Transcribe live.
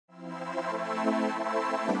Hi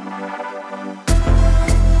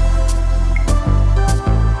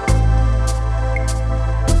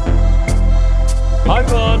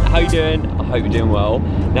everyone, how you doing? I hope you're doing well.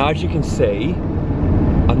 Now as you can see,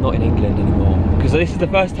 I'm not in England anymore because this is the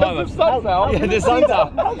first time I've... Yeah, the sun's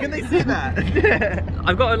out. How can they see that?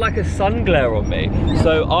 I've got like a sun glare on me.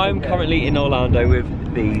 So I'm currently in Orlando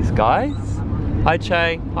with these guys. Hi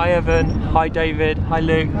Che, hi Evan, hi David, hi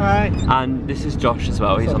Luke. Hi. And this is Josh as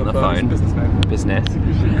well, he's on the phone. Business.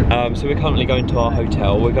 So we're currently going to our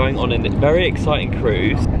hotel. We're going on a very exciting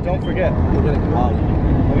cruise. And don't forget, we're gonna come out.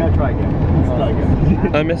 We're gonna try again. Let's try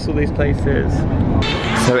again. I miss all these places.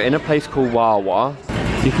 So we're in a place called Wawa.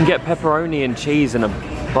 You can get pepperoni and cheese in a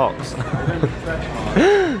box.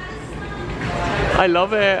 I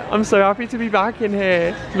love it. I'm so happy to be back in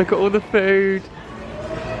here. Look at all the food.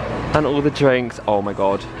 And all the drinks. Oh my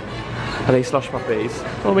god. Are they slush puppies?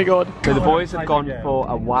 Oh my god. So the boys have gone for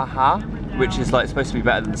a Waha, which is like supposed to be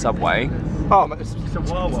better than Subway. Oh, it's a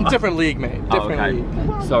Wawa. Different league, mate. Different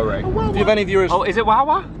league. Sorry. Do you have any viewers? Oh, is it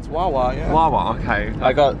Wawa? It's Wawa, yeah. Wawa, okay.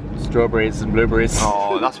 I got strawberries and blueberries.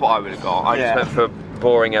 Oh, that's what I would have got. I just went for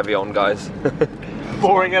boring Evian, guys.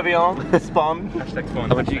 Boring Evian, spawn. Hashtag spawn.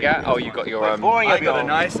 What did you get? Oh, you got your boring I Evian. got a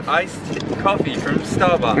nice iced coffee from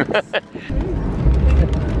Starbucks.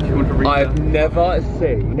 I've never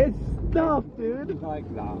seen. It's stuff, dude. Like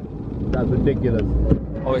that. That's ridiculous.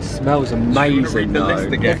 Oh, it smells amazing the list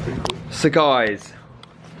though. again. So guys,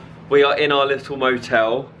 we are in our little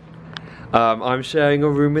motel. I'm sharing a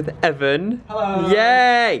room with Evan. Hello.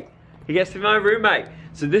 Yay! He gets to be my roommate.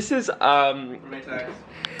 So this is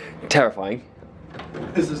terrifying.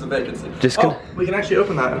 This is the vacancy. Just we can actually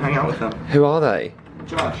open that and hang out with them. Who are they?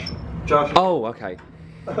 Josh. Oh, okay.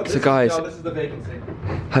 So guys, no, this is the vacancy.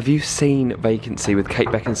 have you seen Vacancy with Kate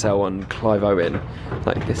Beckinsale and Clive Owen?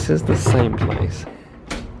 Like, this is the same place.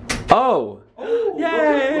 Oh!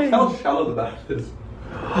 Yay! Look how shallow the bath is.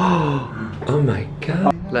 Oh my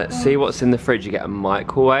god. Let's see what's in the fridge. You get a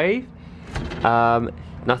microwave.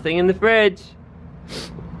 Nothing in the fridge.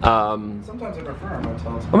 Sometimes I prefer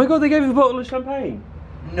motels. Oh my god, they gave us a bottle of champagne.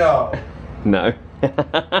 No. No. You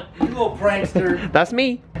little prankster. That's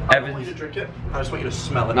me. I don't want you to drink it. I just want you to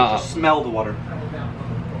smell it. No. Just smell the water.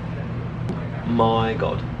 My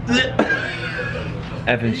god.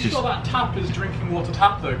 Evan's just... that tap is drinking water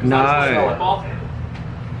tap though? No. I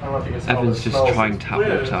don't know if you can smell Evan's it. just Smells- trying it's tap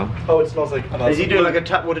weird. water. Oh, it smells like... Is he doing like a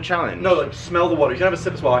tap water challenge? No, like smell the water. You can have a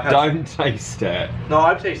sip as well. I have. Don't taste it. No,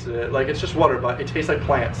 I've tasted it. Like, it's just water, but it tastes like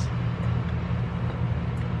plants.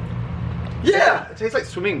 Yeah! It tastes like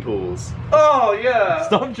swimming pools. Oh, yeah!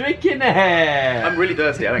 Stop drinking it! I'm really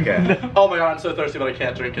thirsty, I don't care. Oh my god, I'm so thirsty, but I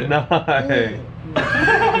can't drink it. No.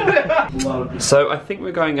 So I think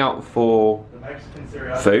we're going out for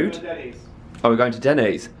food. Oh, we're going to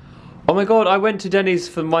Denny's. Oh my god, I went to Denny's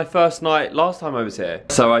for my first night last time I was here.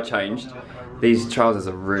 So I changed. These trousers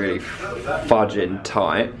are really fudging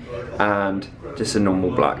tight and just a normal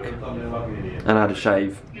black. And I had a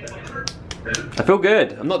shave. I feel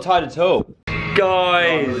good. I'm not tired at all.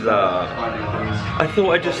 Guys, I thought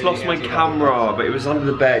I just lost my camera, but it was under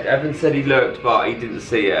the bed. Evan said he looked, but he didn't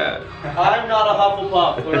see it. I'm not a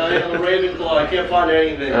Hufflepuff, but I am a Ravenclaw. I can't find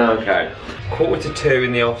anything. Okay. 1:45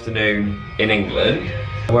 in the afternoon in England.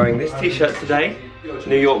 Wearing this t-shirt today.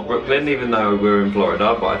 New York, Brooklyn, even though we're in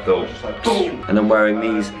Florida, but I thought, boom. And I'm wearing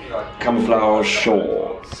these camouflage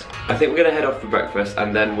shorts. I think we're gonna head off for breakfast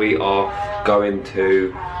and then we are going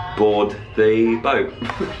to board the boat.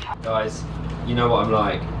 Guys, you know what I'm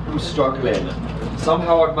like. I'm struggling.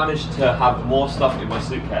 Somehow I've managed to have more stuff in my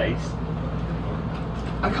suitcase.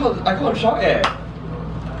 I can't shut it.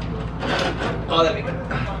 Oh, there we go.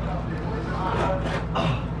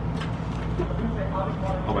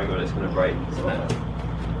 Oh my god, it's gonna break, isn't it?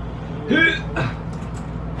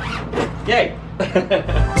 Yay!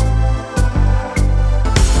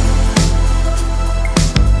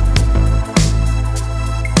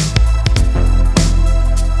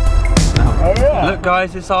 Oh yeah! Look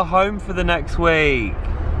guys, it's our home for the next week.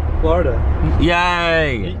 Florida.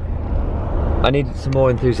 Yay! I needed some more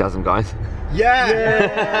enthusiasm, guys. Yeah!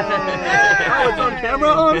 Oh, it's on camera?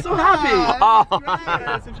 Oh, I'm so happy!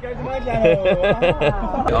 Subscribe to my channel!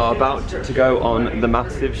 We are about to go on the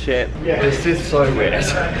massive ship. This is so weird.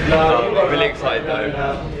 I'm really excited though.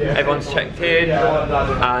 Everyone's checked in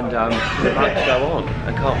and we're about to go on.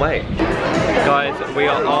 I can't wait. Guys, we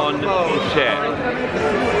are on the ship.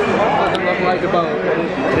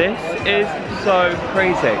 This is so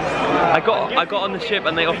crazy. I got on the ship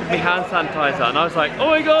and they offered me hand sanitizer and I was like, oh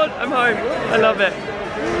my god, I'm home. I love it.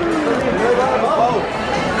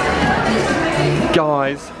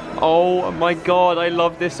 Guys, Oh my god, I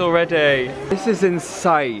love this already. This is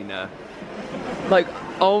insane. Like,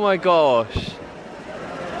 oh my gosh.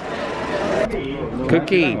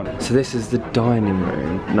 Cookie. So this is the dining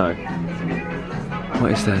room. No.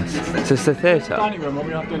 What is this? Is this the theatre? Dining room, when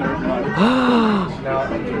we have dinner.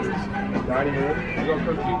 Dining room. You got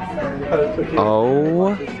cookies?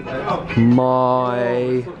 Oh my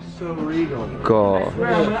god.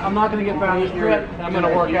 I'm not gonna get found this year. I'm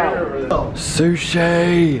gonna work out.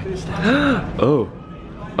 Sushi! Oh.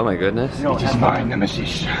 Oh my goodness. Just my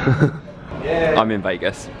nemesis. I'm in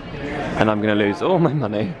Vegas and I'm gonna lose all my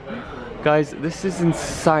money. Guys, this is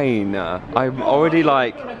insane. I'm already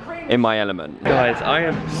like in my element. Guys, I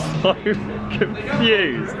am so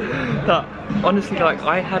confused that honestly, like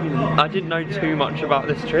I didn't know too much about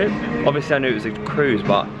this trip. Obviously I knew it was a cruise,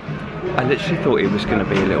 but I literally thought it was gonna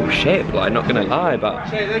be a little ship, like not gonna lie, but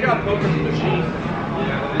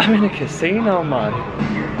I'm in a casino, man.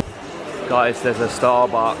 Guys, there's a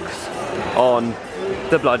Starbucks on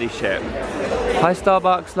the bloody ship. Hi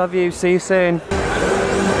Starbucks, love you, see you soon.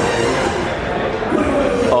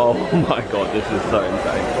 Oh my god, this is so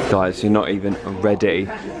insane. Guys, you're not even ready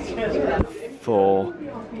for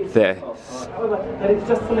this.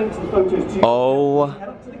 Oh,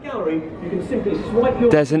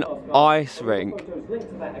 there's an ice rink.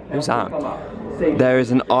 Who's that? There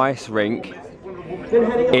is an ice rink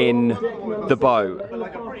in the boat.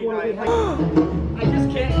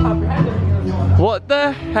 What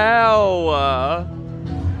the hell?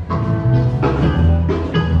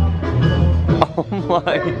 Oh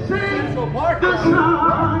my.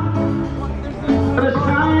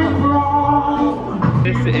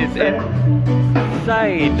 This is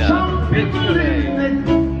insane.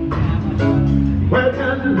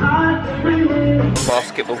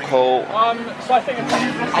 Basketball court. So I think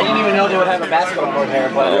I didn't even know they would have a basketball court there,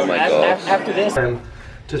 but oh my gosh. after this.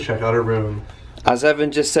 To check out our room. As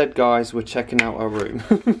Evan just said, guys, we're checking out our room.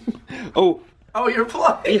 Oh, you're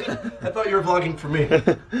vlogging. I thought you were vlogging for me.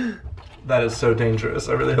 That is so dangerous.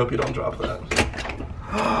 I really hope you don't drop that.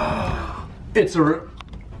 It's a room.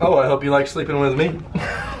 Oh, I hope you like sleeping with me.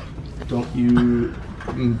 Don't you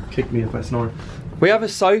kick me if I snore. we have a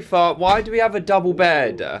sofa. Why do we have a double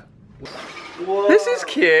bed? Whoa. This is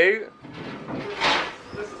cute.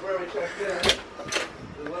 This is where we checked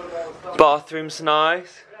in. Bathroom's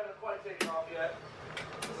nice. We haven't quite taken off yet.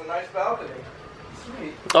 It's a nice balcony.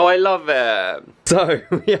 Sweet. Oh, I love it. So,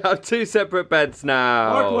 we have two separate beds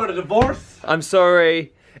now. Mark wanted a divorce. I'm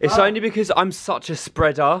sorry. It's only because I'm such a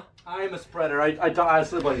spreader. I am a spreader. I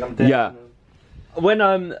sleep like I'm dead. Yeah. When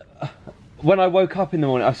I woke up in the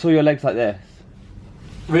morning, I saw your legs like this.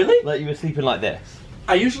 Really? Like you were sleeping like this.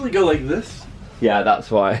 I usually go like this. Yeah, that's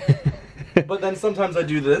why. But then sometimes I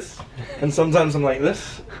do this, and sometimes I'm like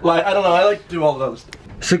this. Like, I don't know, I like to do all those.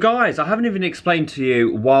 So guys, I haven't even explained to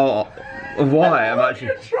you why I'm actually...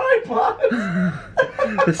 Your tripod!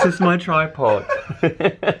 This is my tripod.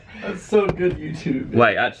 That's so good, YouTube.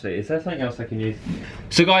 Wait, actually, is there something else I can use?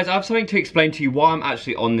 So guys, I have something to explain to you why I'm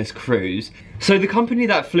actually on this cruise. So the company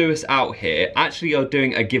that flew us out here actually are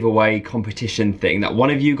doing a giveaway competition thing that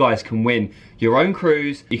one of you guys can win your own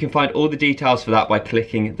cruise. You can find all the details for that by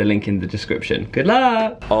clicking the link in the description. Good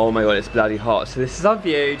luck! Oh my god, it's bloody hot. So this is our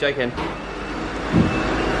view, joking.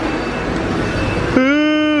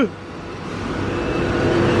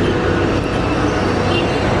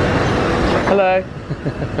 Hello.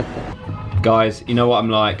 Guys, you know what I'm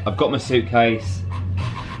like. I've got my suitcase.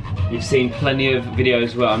 You've seen plenty of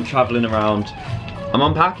videos where I'm traveling around. I'm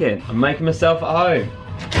unpacking. I'm making myself at home.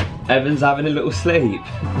 Evan's having a little sleep.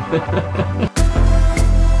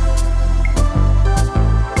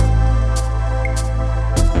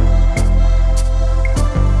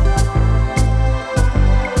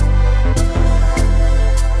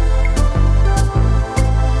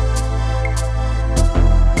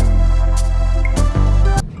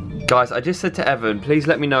 Guys, I just said to Evan, please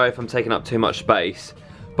let me know if I'm taking up too much space.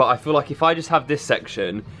 But I feel like if I just have this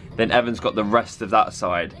section, then Evan's got the rest of that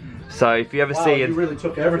side. So if you ever see it... you really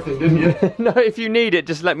took everything, didn't you? No, if you need it,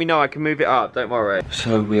 just let me know. I can move it up, don't worry.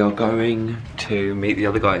 So we are going to meet the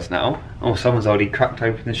other guys now. Oh, someone's already cracked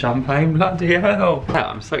open the champagne. Bloody hell. Yeah,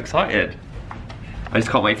 I'm so excited. I just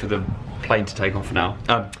can't wait for the plane to take off now.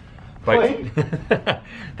 Boat.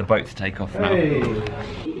 The boat to take off now.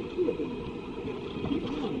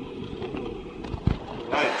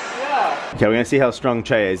 Okay, we're gonna see how strong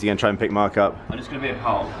Che is. You're gonna try and pick Mark up. I'm just gonna be a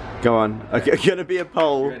pole. Go on. Okay, you're gonna be a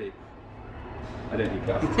pole. Ready? I don't need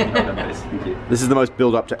glasses. Thank you. This is the most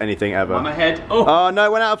build up to anything ever. I'm ahead. Oh. Oh no,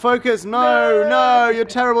 went out of focus. No, no, you're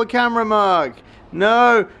terrible camera, Mark.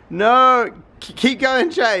 No, no. Keep going,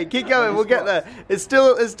 Che. Keep going. We'll get there. It's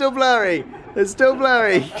still blurry. It's still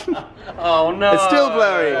blurry. Oh no. It's still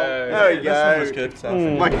blurry. There we go. This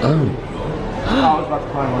one was good. I was about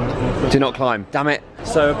to climb on it. Do not climb. Damn it.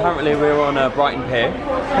 So apparently we're on Brighton Pier.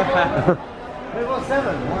 It was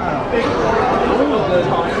 7. Wow.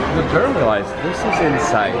 The guys, this is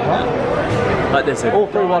insane. Like there's a All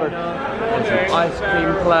free water. There's an ice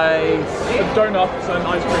cream place. Donuts and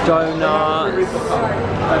ice cream. Donuts.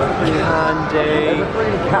 Candy.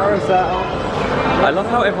 Carousel. I love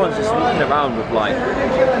how everyone's just walking around with like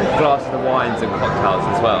glasses of wines and cocktails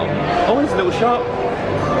as well. Oh, there's a little shop.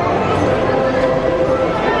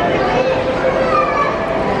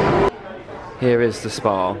 Here is the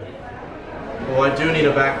spa. Well, I do need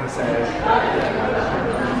a back massage.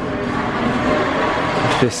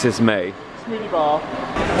 This is me. Smoothie bar.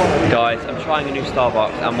 Guys, I'm trying a new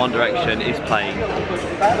Starbucks and One Direction is playing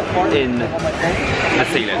in the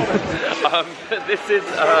ceiling. This is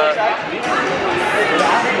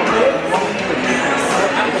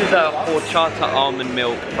a horchata almond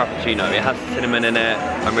milk frappuccino. It has cinnamon in it.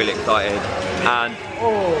 I'm really excited. And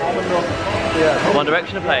One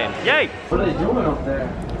Direction are playing. Yay! What are they doing up there?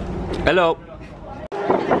 Hello.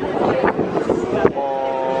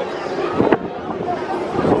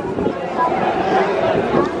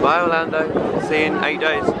 Bye Orlando, see you in 8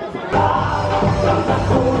 days.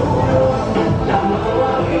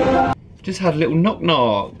 Just had a little knock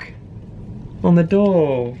knock on the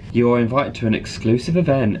door. You are invited to an exclusive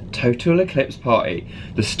event, Total Eclipse Party.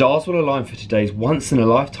 The stars will align for today's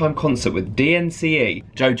once-in-a-lifetime concert with DNCE,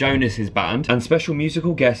 Joe Jonas' band, and special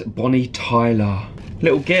musical guest Bonnie Tyler.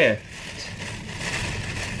 Little gift.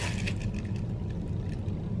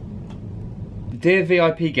 Dear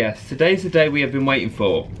VIP guests, today's the day we have been waiting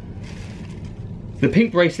for. The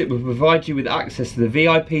pink bracelet will provide you with access to the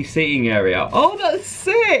VIP seating area. Oh, that's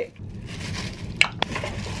sick!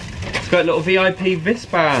 It's got little VIP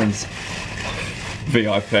wristbands.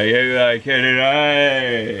 VIP, who are kidding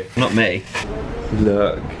me? Not me.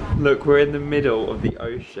 Look, we're in the middle of the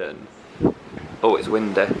ocean. Oh, it's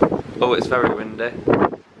windy. Oh, it's very windy.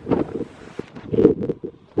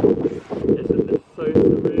 Isn't this so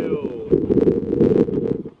surreal?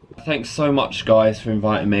 Thanks so much, guys, for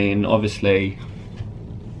inviting me, and obviously,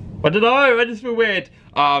 I don't know, I just feel weird.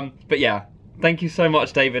 But yeah, thank you so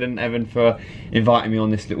much, David and Evan, for inviting me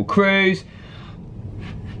on this little cruise.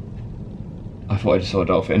 I thought I just saw a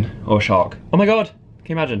dolphin or a shark. Oh my god,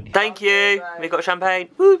 can you imagine? Thank you. We got champagne.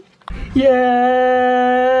 Woo.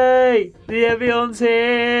 Yay! The Evian's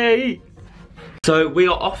here. So we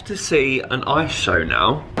are off to see an ice show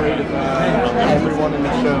now. Everyone in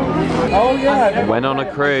the show. Oh yeah. Went on a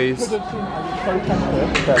cruise.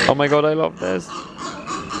 Oh my god, I love this.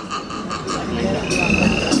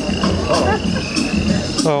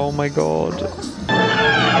 Oh my god.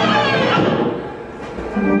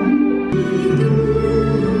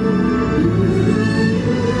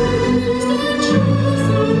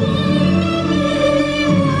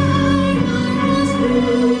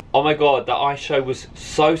 Oh my god, the ice show was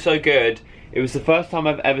so good. It was the first time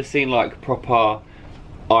I've ever seen like proper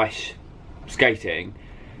ice skating.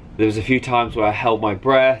 There was a few times where I held my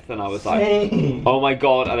breath and I was like, oh my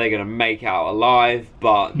god, are they gonna make it out alive?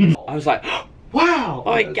 But I was like, wow,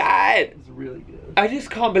 oh my god. It's really good. I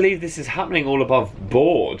just can't believe this is happening all above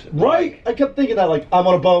board. Right? I kept thinking that, like, I'm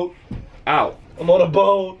on a boat. Ow. I'm on a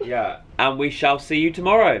boat. Yeah. And we shall see you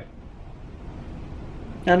tomorrow.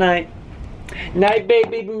 Night night. Night,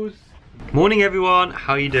 baby boos. Morning, everyone.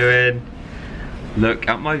 How you doing? Look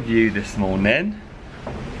at my view this morning.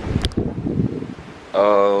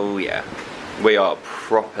 Oh yeah, we are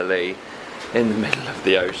properly in the middle of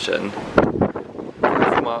the ocean.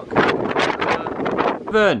 Mark.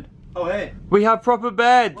 Evan. Oh hey. We have proper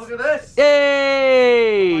beds. Look at this.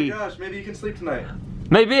 Yay! Oh my gosh, maybe you can sleep tonight.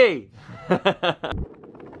 Maybe.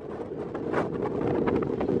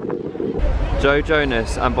 Joe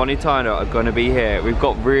Jonas and Bonnie Tyler are going to be here. We've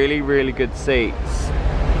got really good seats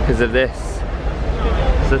because of this.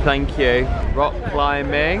 So thank you. Rock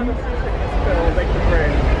climbing.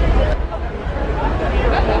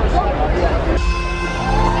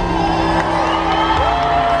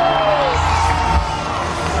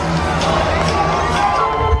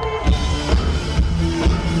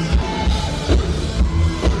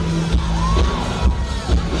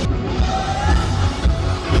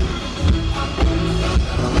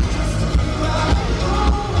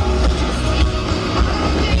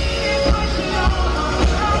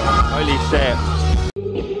 Holy shit.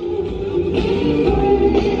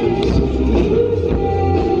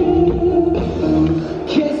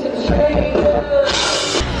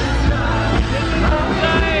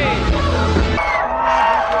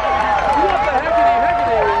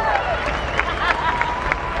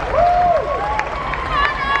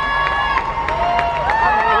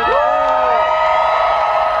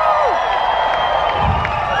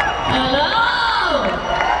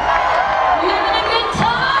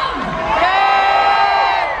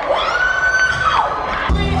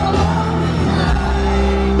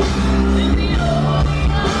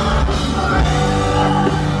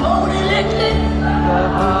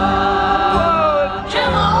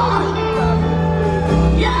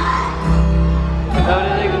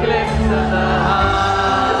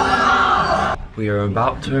 we are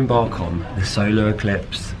about to embark on the solar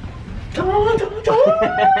eclipse.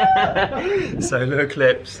 Solar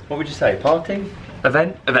eclipse. What would you say? Party?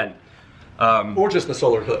 Event? Event. Or just the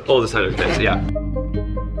solar eclipse. Or the solar eclipse, yeah.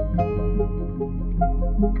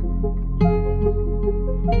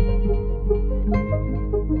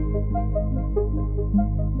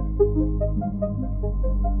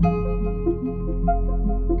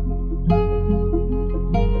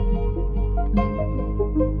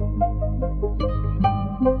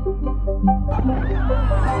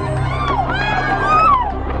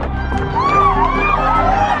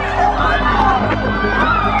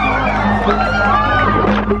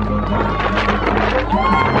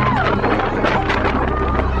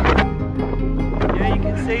 Yeah, you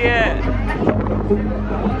can see it.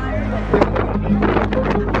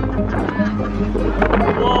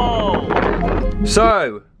 Whoa!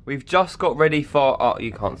 So, we've just got ready for our,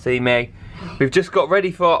 you can't see me. We've just got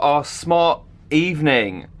ready for our smart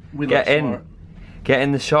evening. We Get look in. smart. Get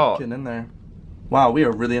in the shot. Getting in there. Wow, we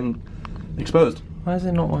are really exposed. Why is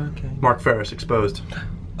it not working? Mark Ferris exposed.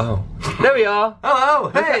 Oh. There we are. Hello,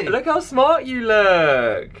 hey! Look how smart you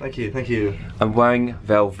look. Thank you, thank you. I'm wearing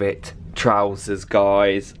velvet trousers,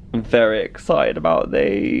 guys. I'm very excited about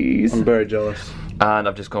these. I'm very jealous. And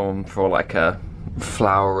I've just gone for like a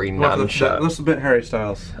flowery nan shirt. Looks a bit Harry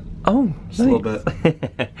Styles. Oh, Just a little bit.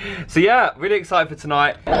 So yeah, really excited for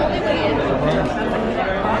tonight.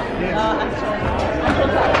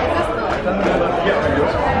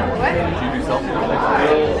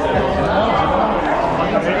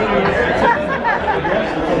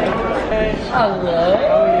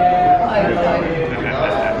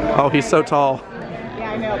 Oh, he's so tall.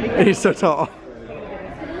 Yeah, I know. He's so tall.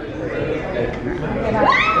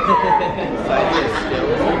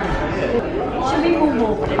 Should we move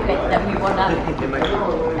over a bit then we want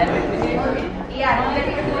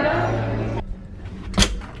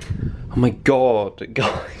Oh my god,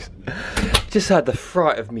 guys. Just had the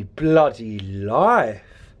fright of me bloody life.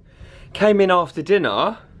 Came in after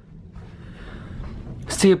dinner.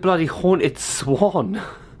 See a bloody haunted swan.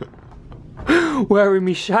 Wearing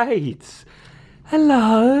me shades.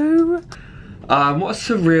 Hello. What a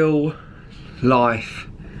surreal life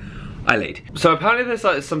I lead. So apparently there's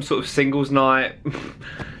like some sort of singles night.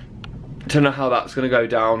 Don't know how that's gonna go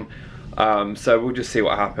down. So we'll just see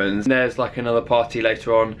what happens. And there's like another party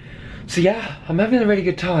later on. So yeah, I'm having a really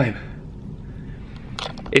good time.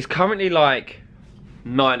 It's currently like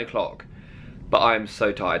 9 o'clock, but I am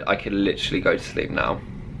so tired. I can literally go to sleep now.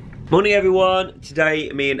 Morning everyone. Today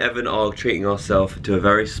me and Evan are treating ourselves to a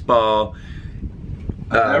very spa.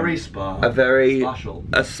 A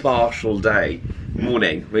special day.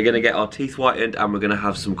 Morning. We're gonna get our teeth whitened and we're gonna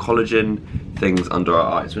have some collagen things under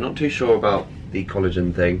our eyes. We're not too sure about the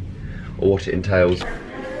collagen thing or what it entails.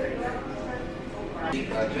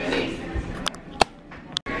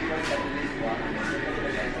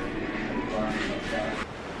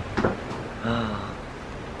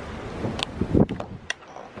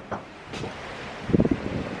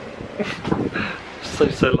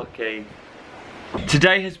 So lucky.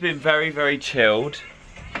 Today has been very, very chilled.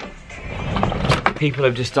 People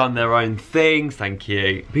have just done their own things, thank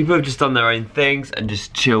you. People have just done their own things and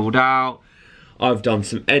just chilled out. I've done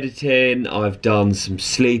some editing, I've done some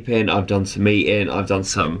sleeping, I've done some eating, I've done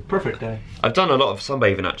some... Perfect day. I've done a lot of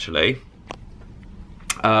sunbathing actually.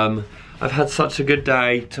 I've had such a good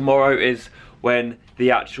day. Tomorrow is when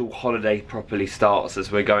the actual holiday properly starts,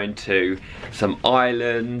 as we're going to some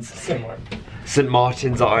islands. St.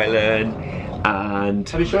 Martin's Island, and...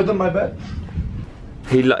 Have you showed them my bed?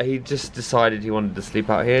 He just decided he wanted to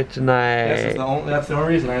sleep out here tonight. Yes, that's the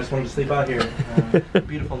only reason. I just wanted to sleep out here.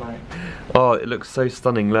 Beautiful night. Oh, it looks so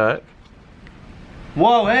stunning, look.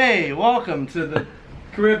 Whoa, hey, welcome to the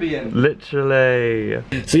Caribbean. Literally.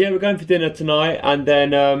 So yeah, we're going for dinner tonight, and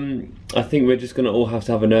then I think we're just gonna all have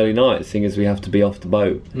to have an early night, seeing as we have to be off the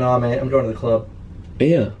boat. Nah, mate, I'm going to the club.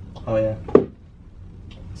 Yeah. Oh, yeah.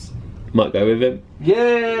 Might go with him.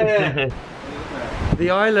 Yeah! The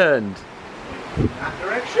island. That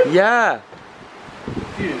direction? Yeah.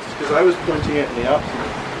 Confused, because I was pointing it in the opposite.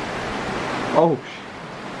 Oh,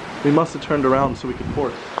 we must have turned around so we could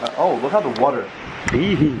port. Oh, look at the water.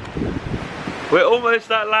 We're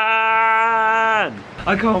almost at land!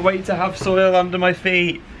 I can't wait to have soil under my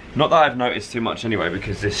feet. Not that I've noticed too much anyway,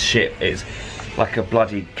 because this ship is like a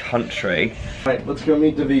bloody country. Right, let's go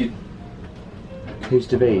meet David. Who's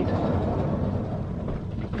David?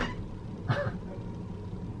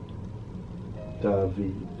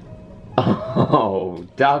 David. Oh,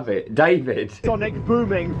 David. Sonic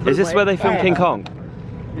booming. Is this where they filmed King Kong?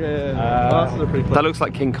 Yeah. Glasses are pretty close. That looks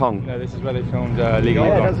like King Kong. No, this is where they filmed Legal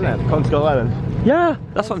Yeah, Blonde. doesn't it? Kong Skull Island. Yeah,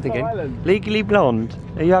 that's what I'm thinking. Island. Legally Blonde.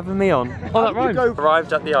 Are you having me on? Oh, that rhymes. go-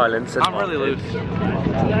 Arrived at the island. Says I'm really Martin.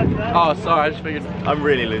 loose. Oh, sorry, I just figured. I'm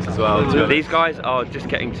really loose as well. These guys are just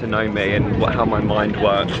getting to know me and how my mind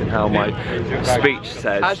works and how my speech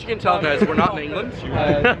says. As you can tell, guys, we're not in England.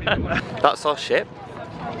 That's our ship.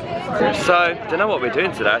 So, don't know what we're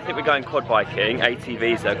doing today. I think we're going quad biking,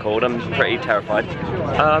 ATVs they're called. I'm pretty terrified.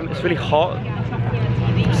 It's really hot.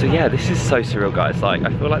 So yeah, this is so surreal, guys. Like, I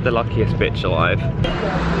feel like the luckiest bitch alive.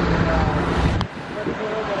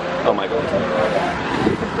 Oh my god.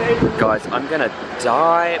 Guys, I'm gonna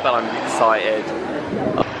die, but I'm excited.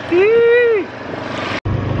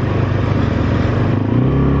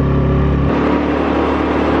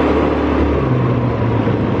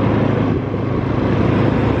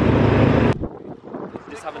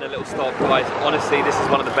 Just having a little stop, guys. Honestly, this is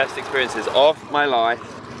one of the best experiences of my life.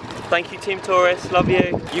 Thank you, Team Tourist, love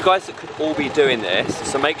you. You guys that could all be doing this,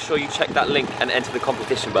 so make sure you check that link and enter the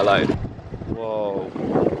competition below. Whoa.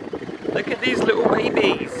 Look at these little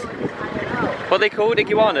babies. What are they called?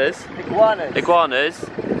 Iguanas? Iguanas. Iguanas.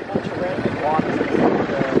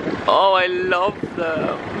 Oh, I love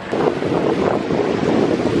them.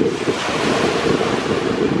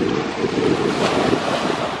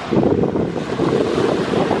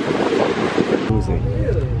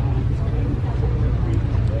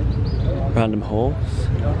 Random horse.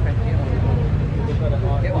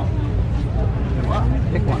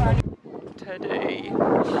 Teddy.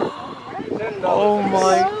 Oh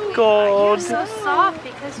my god. You're so soft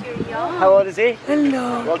because you're young. How old is he?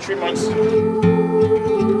 Hello. Well, 3 months.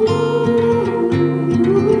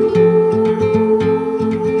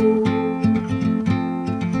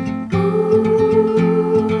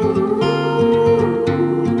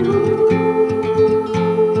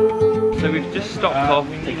 So we've just stopped off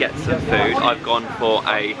to get some food. I've gone for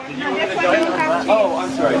a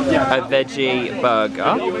veggie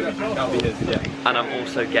burger. And I'm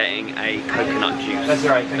also getting a coconut juice. That's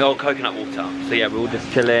right. Or coconut water. So yeah, we're all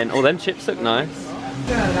just chilling. Oh, them chips look nice.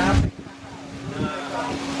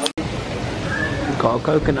 Got a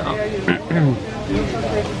coconut.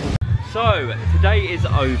 So, today is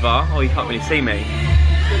over. Oh, you can't really see me.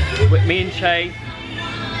 With me and Shay,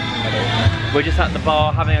 we're just at the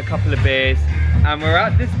bar having a couple of beers. And we're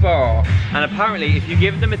at this bar. And apparently, if you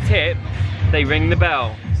give them a tip, they ring the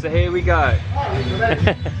bell. So here we go.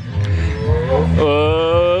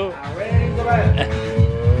 Oh.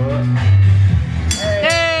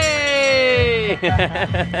 Hey!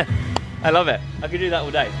 I love it. I could do that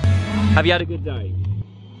all day. Have you had a good day?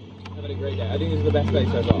 I've had a great day. I think this is the best day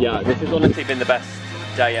so far. Yeah, this has honestly been the best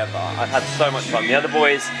day ever. I've had so much fun. The other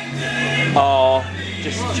boys are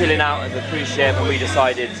just chilling out at the cruise ship and we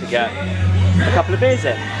decided to get a couple of beers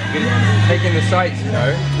in. Taking the sights, you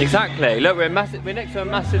know. Exactly. Look, we're next to a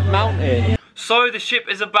massive mountain. So the ship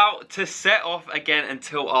is about to set off again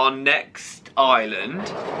until our next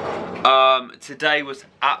island. Today was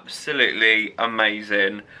absolutely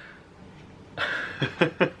amazing.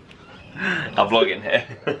 I'm vlogging here.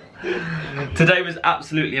 Today was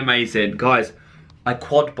absolutely amazing. Guys, I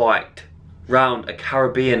quad biked round a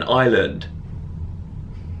Caribbean island.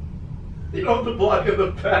 You don't have to block in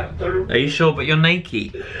the bathroom. Are you sure? But you're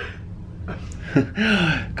naked.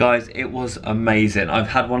 Guys, it was amazing. I've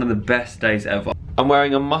had one of the best days ever. I'm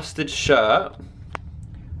wearing a mustard shirt,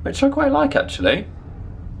 which I quite like actually.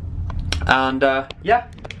 And yeah,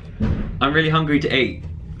 I'm really hungry to eat.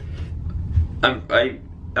 I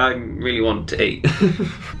really want to eat.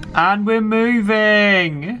 And we're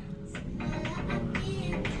moving.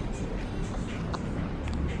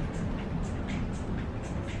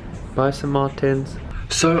 Bye, St. Martins.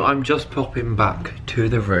 So I'm just popping back to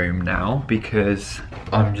the room now because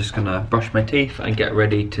I'm just gonna brush my teeth and get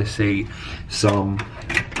ready to see some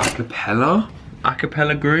acapella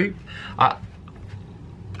group. What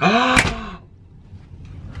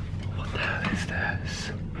the hell is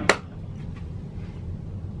this?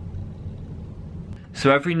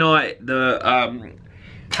 So every night the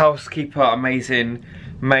housekeeper, amazing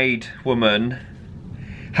maid woman,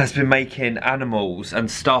 has been making animals and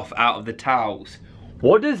stuff out of the towels.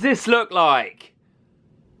 What does this look like?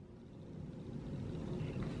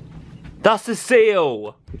 That's a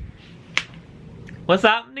seal. What's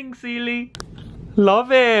happening, Sealy? Love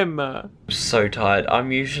him. I'm so tired.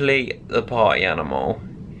 I'm usually the party animal.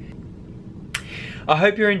 I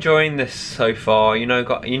hope you're enjoying this so far. You know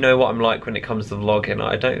what I'm like when it comes to vlogging.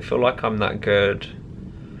 I don't feel like I'm that good.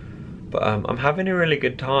 But I'm having a really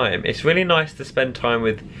good time. It's really nice to spend time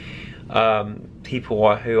with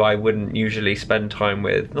people who I wouldn't usually spend time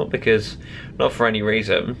with. Not for any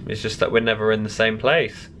reason, it's just that we're never in the same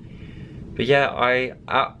place. But yeah, I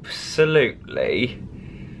absolutely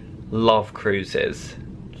love cruises.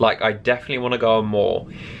 Like, I definitely want to go on more.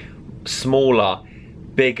 Smaller,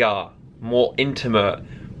 bigger, more intimate,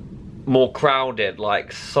 more crowded,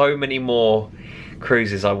 like so many more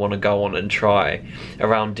cruises I want to go on and try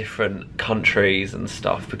around different countries and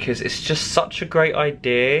stuff, because it's just such a great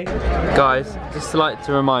idea. Guys, just like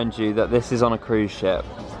to remind you that this is on a cruise ship.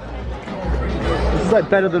 This is like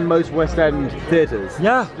better than most West End theatres.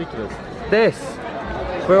 Yeah. It's ridiculous. This,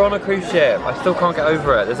 we're on a cruise ship. I still can't get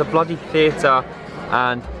over it. There's a bloody theatre,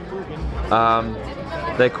 and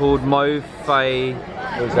they're called Mosaic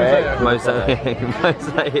with a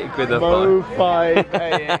Mosaic.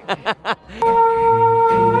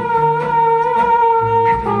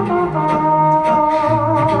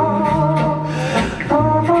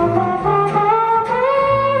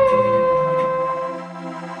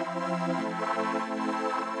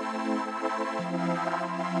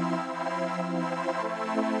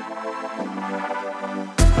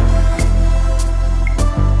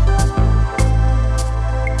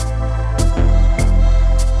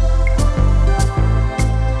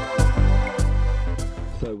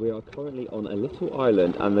 We are currently on a little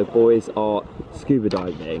island and the boys are scuba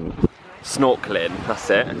diving. Snorkeling, that's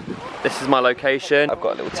it. This is my location. I've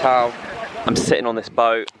got a little towel. I'm sitting on this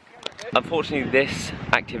boat. Unfortunately, this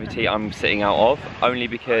activity I'm sitting out of only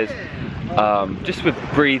because just with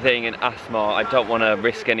breathing and asthma, I don't want to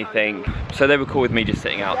risk anything. So they were cool with me just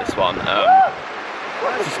sitting out this one.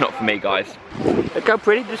 It's just not for me, guys. Look how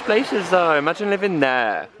pretty this place is though. Imagine living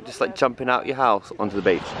there. Just like jumping out your house onto the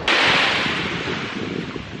beach.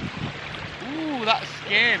 That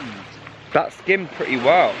skimmed. That skimmed pretty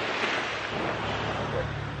well.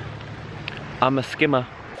 I'm a skimmer.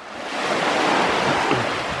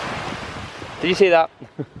 Did you see that?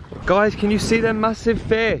 Guys, can you see them massive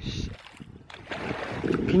fish?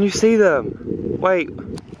 Can you see them? Wait.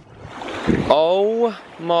 Oh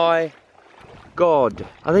my God.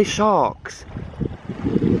 Are they sharks?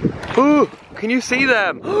 Ooh, can you see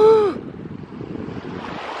them?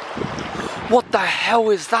 What the hell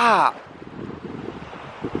is that?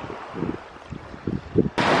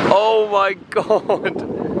 Oh my God!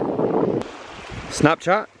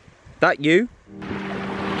 Snapchat? That you?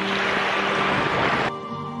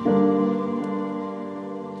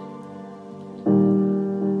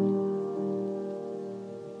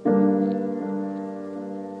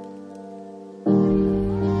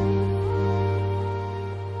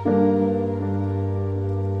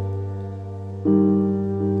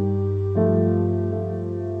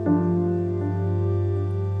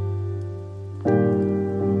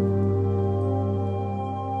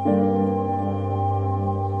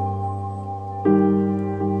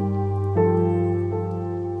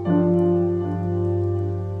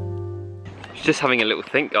 Just having a little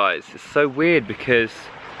think, guys. It's so weird because,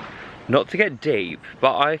 not to get deep,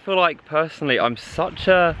 but I feel like personally I'm such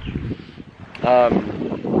a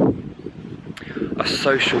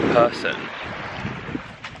social person.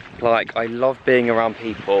 Like, I love being around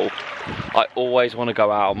people. I always want to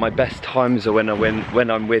go out. My best times are when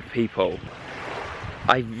I'm with people.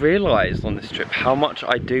 I realised on this trip how much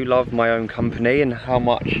I do love my own company and how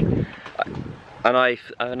much, and I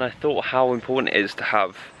thought how important it is to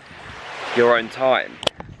have your own time.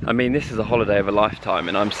 I mean, this is a holiday of a lifetime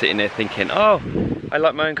and I'm sitting there thinking, oh, I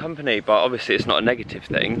like my own company, but obviously it's not a negative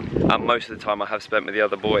thing. Most of the time I have spent with the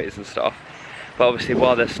other boys and stuff. But obviously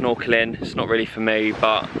while they're snorkeling, it's not really for me,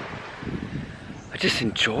 but I just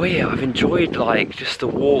enjoy it. I've enjoyed like just the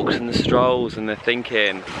walks and the strolls and the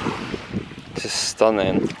thinking. It's just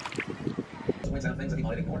stunning.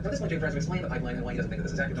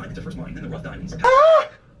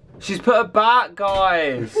 She's put her back,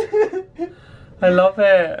 guys. I love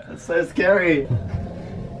it. It's so scary.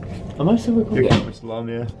 Am I still recording? Your camera's still on,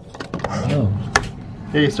 yeah. Oh.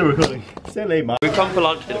 Yeah, you're still recording. Say late, man. We've come for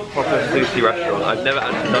lunch in a proper sushi restaurant. I've never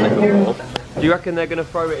actually done it before. Do you reckon they're going to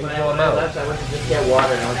throw it into our mouths?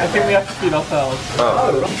 I think we have to feed ourselves.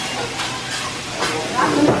 Oh.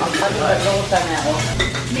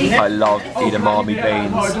 I love edamame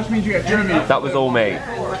beans. Oh, it just means you get Jeremy. That was all me.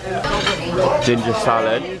 Ginger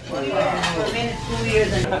salad.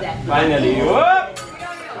 Finally.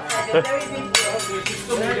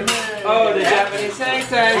 Oh, the Japanese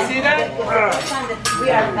sector, see that?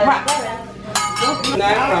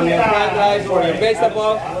 From your fried rice, for your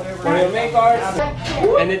vegetable, for your main course.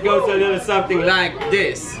 And it goes a little something like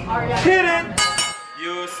this. Hit it!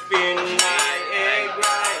 You spin my egg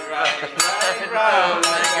right, right. round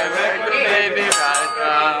like a record, baby, round,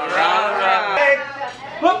 round, round, round.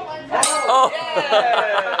 Oh!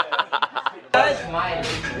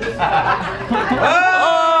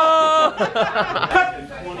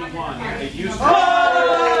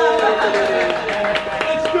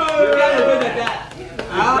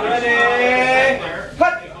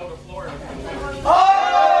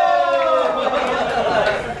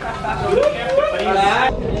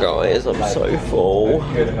 Guys, I'm so full.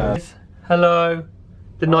 Hello.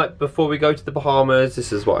 The night before we go to the Bahamas,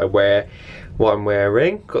 this is what I wear, what I'm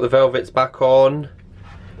wearing. Got the velvets back on.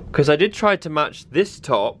 Because I did try to match this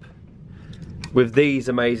top with these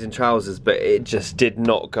amazing trousers, but it just did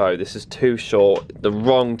not go. This is too short, the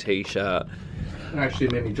wrong t-shirt. It actually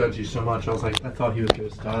made me judge you so much. I was like, I thought he was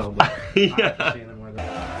good style, but yeah. I've seen him wear that.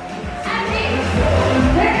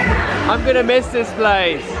 I'm gonna miss this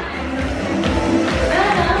place.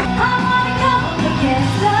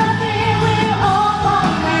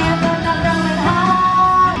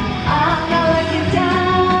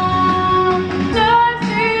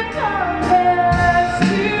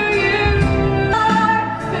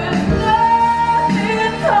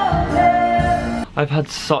 I've had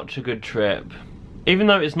such a good trip. Even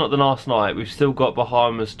though it's not the last night, we've still got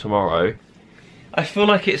Bahamas tomorrow. I feel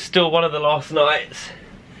like it's still one of the last nights,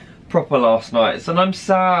 proper last nights, and I'm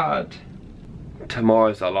sad.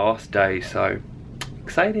 Tomorrow's our last day, so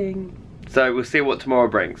exciting. So we'll see what tomorrow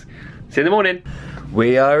brings. See you in the morning.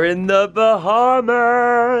 We are in the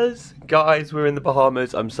Bahamas. Guys, we're in the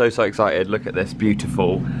Bahamas. I'm so excited. Look at this,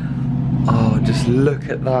 beautiful. Oh, just look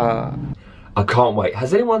at that. I can't wait.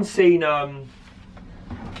 Has anyone seen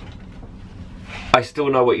I Still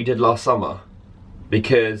Know What You Did Last Summer?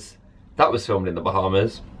 Because that was filmed in the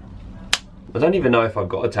Bahamas. I don't even know if I've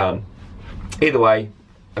got a tan. Either way,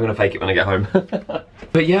 I'm gonna fake it when I get home.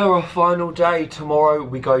 But yeah, our final day. Tomorrow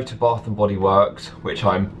we go to Bath and Body Works, which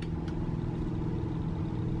I'm...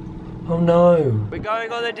 Oh no. We're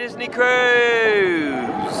going on a Disney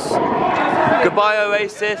cruise. Goodbye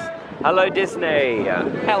Oasis. Hello Disney.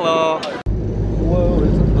 Hello. Whoa,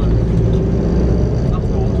 it's a fun.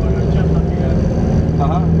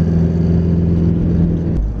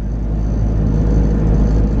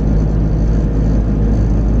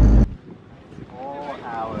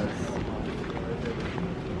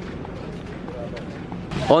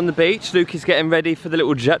 On the beach, Luke is getting ready for the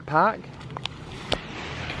little jetpack.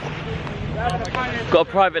 Got a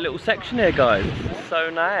private little section here, guys. It's so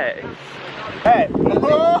nice. Hey!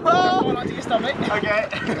 Hold on to your stomach. Okay.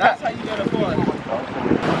 That's how you get a fall.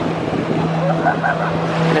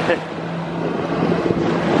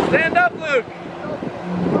 Stand up, Luke!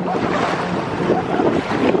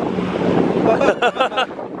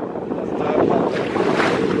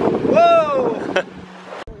 Whoa!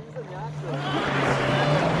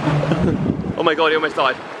 Oh my god, he almost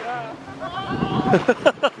died.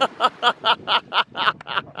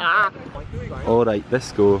 Alright,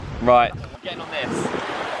 let's go. Right, getting on this.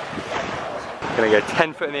 Gonna go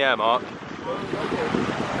 10 foot in the air mark.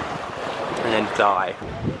 And then die.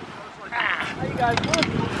 How you guys doing?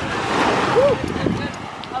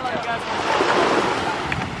 Hello guys.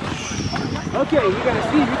 Okay, you gotta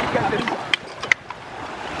see, you got this.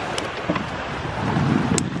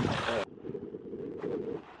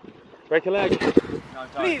 Break a leg. No,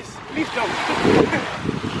 please don't.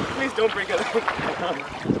 Please don't break a leg.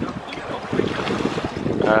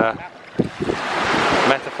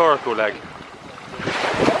 Metaphorical leg.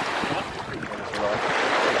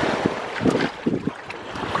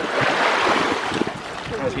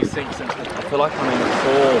 As he sinks into the... I feel like I'm in a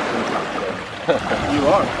fall contractor. You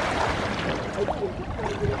are.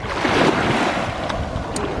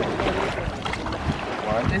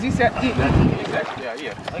 Is he set? Yeah,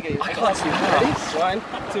 yeah. Okay, I can't see that. Ready? 1,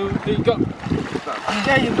 2, 3, go.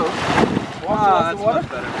 There you go. Wow, that's much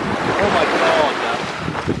better. Oh my god.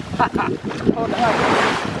 Hold the hell.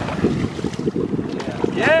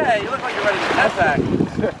 Yeah, you look like you're ready to head back.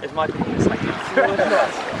 It's my penis, I guess.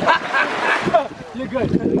 You're good.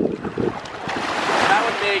 That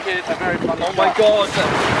would make it a very fun. Oh my god.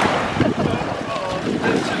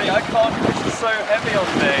 Literally, I can't, this is so heavy on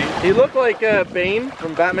me. He looked like Bane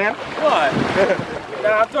from Batman. What?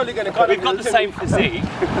 Nah, I'm totally gonna cut. We've got the same physique.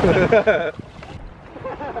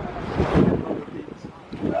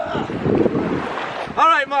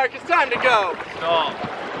 Alright, Mark, it's time to go. Stop.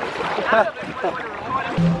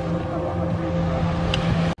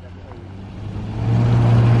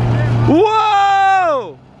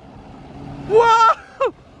 Whoa!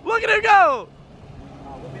 Whoa! Look at him go!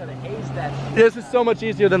 We'll be able to ace that. This is so much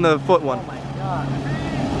easier than the foot one. Oh my god.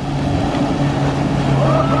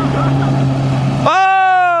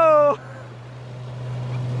 Oh!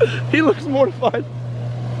 He looks mortified.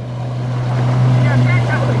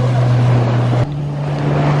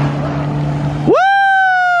 Woo!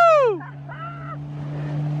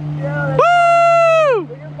 Woo!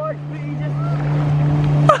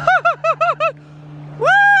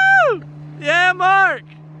 Woo! Yeah, Mark!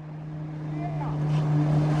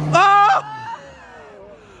 Oh!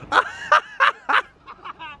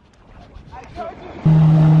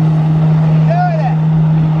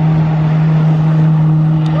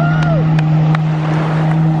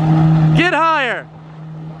 Get higher!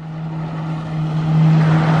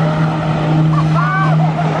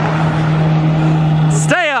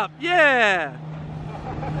 Stay up, yeah!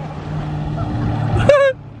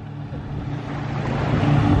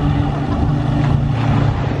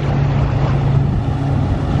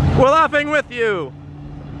 We're laughing with you!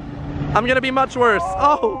 I'm gonna be much worse.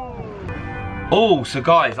 Oh! Oh, so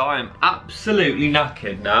guys, I am absolutely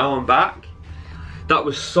knackered now. I'm back. That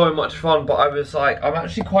was so much fun, but I was like, I'm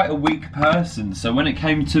actually quite a weak person. So when it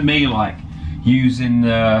came to me like using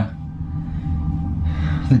the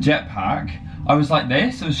jetpack, I was like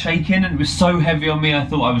this. I was shaking and it was so heavy on me. I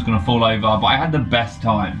thought I was gonna fall over, but I had the best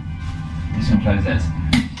time. I'm just gonna close this.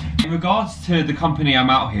 In regards to the company I'm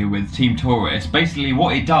out here with, Team Tourist, basically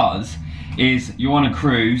what it does is you're on a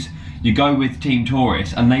cruise, you go with Team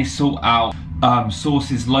Tourist, and they sort out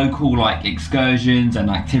sources local like excursions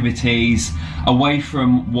and activities away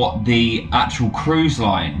from what the actual cruise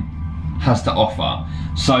line has to offer.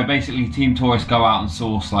 So basically Team Tourist go out and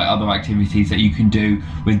source like other activities that you can do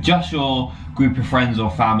with just your group of friends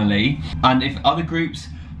or family, and if other groups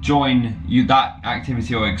join you that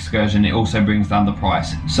activity or excursion, it also brings down the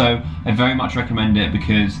price. So I very much recommend it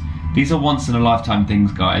because these are once in a lifetime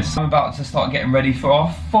things, guys. I'm about to start getting ready for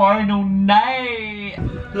our final night.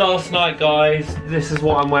 Last night, guys, this is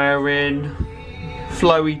what I'm wearing.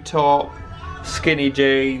 Flowy top, skinny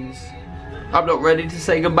jeans. I'm not ready to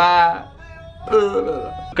say goodbye.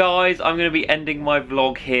 Guys, I'm going to be ending my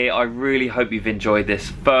vlog here. I really hope you've enjoyed this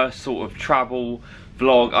first sort of travel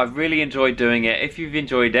vlog. I've really enjoyed doing it. If you've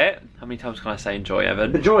enjoyed it, how many times can I say enjoy,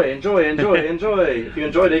 Evan? Enjoy, enjoy, enjoy, enjoy. If you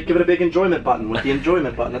enjoyed it, give it a big enjoyment button with the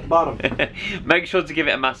enjoyment button at the bottom. Make sure to give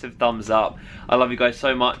it a massive thumbs up. I love you guys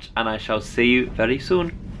so much, and I shall see you very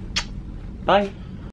soon. Bye.